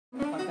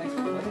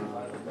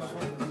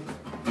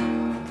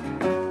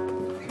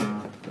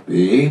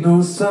Ain't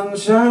no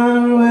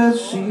sunshine where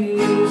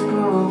she's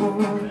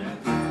gone.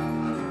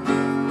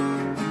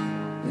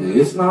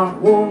 It's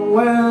not warm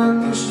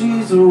when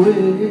she's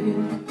away.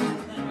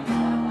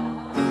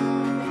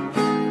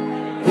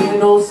 Ain't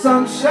no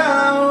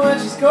sunshine when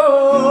she's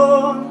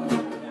gone.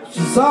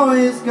 She's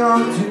always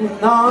gone too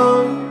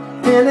long.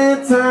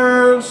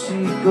 Anytime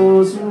she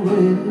goes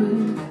away,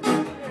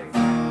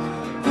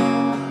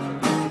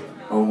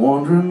 I'm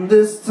wondering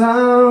this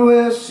time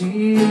where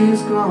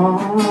she's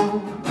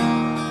gone.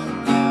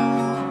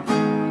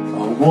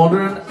 I'm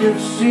wondering if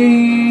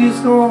she's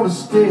gonna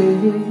stay.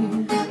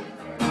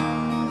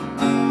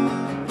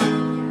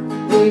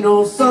 Ain't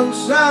no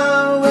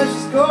sunshine where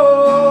she's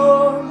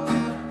gone.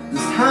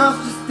 This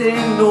house just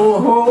ain't no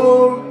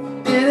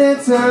home.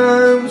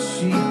 Anytime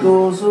she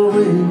goes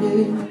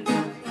away.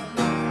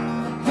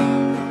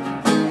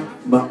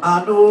 But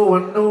I know, I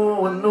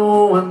know, I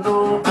know, I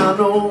know, I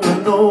know, I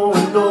know,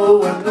 I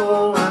know, I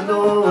know, I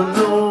know, I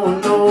know,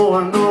 I know, I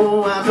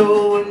know, I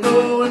know, I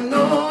know, I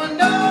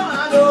know,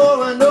 I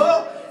know, I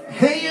know.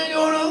 Hey, you're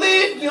gonna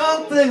leave your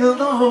thing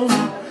alone.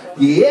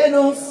 Yeah,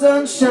 no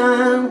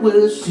sunshine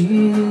where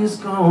she's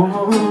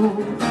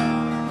gone.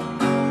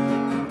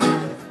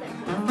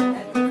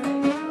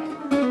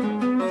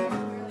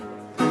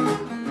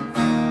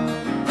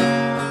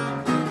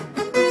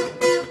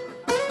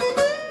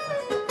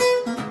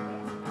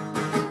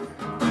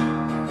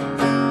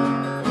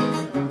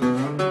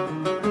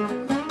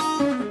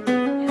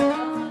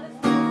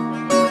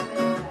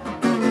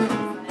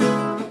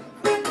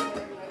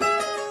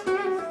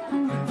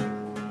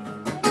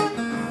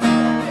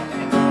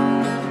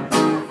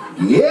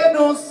 Yeah,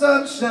 no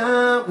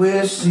sunshine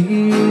where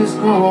she's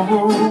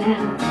gone.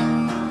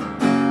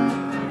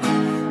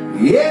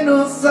 Yeah,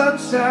 no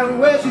sunshine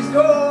where she's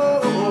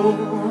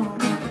gone.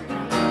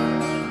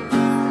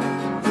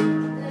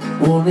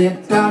 Only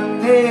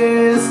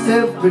darkness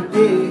every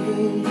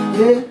day.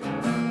 Yeah.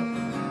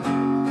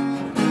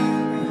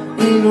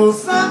 Ain't no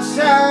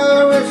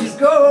sunshine where she's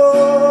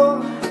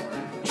gone.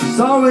 She's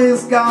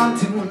always gone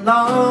too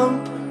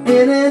long.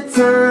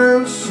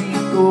 Anytime she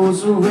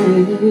goes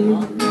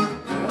away.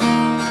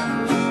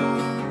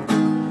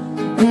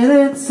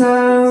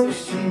 Anytime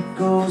she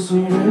goes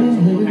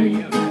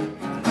away.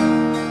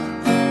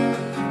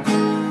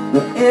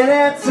 But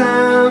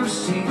anytime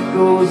she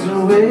goes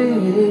away,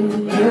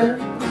 yeah.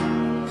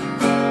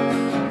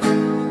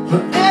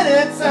 But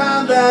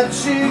anytime that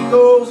she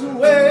goes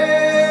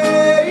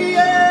away,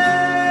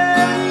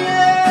 yeah,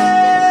 yeah.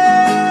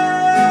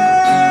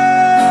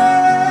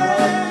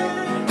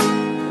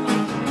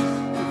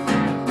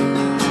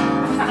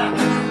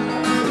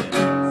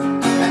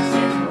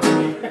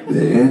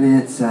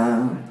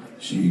 Anytime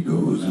she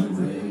goes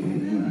away.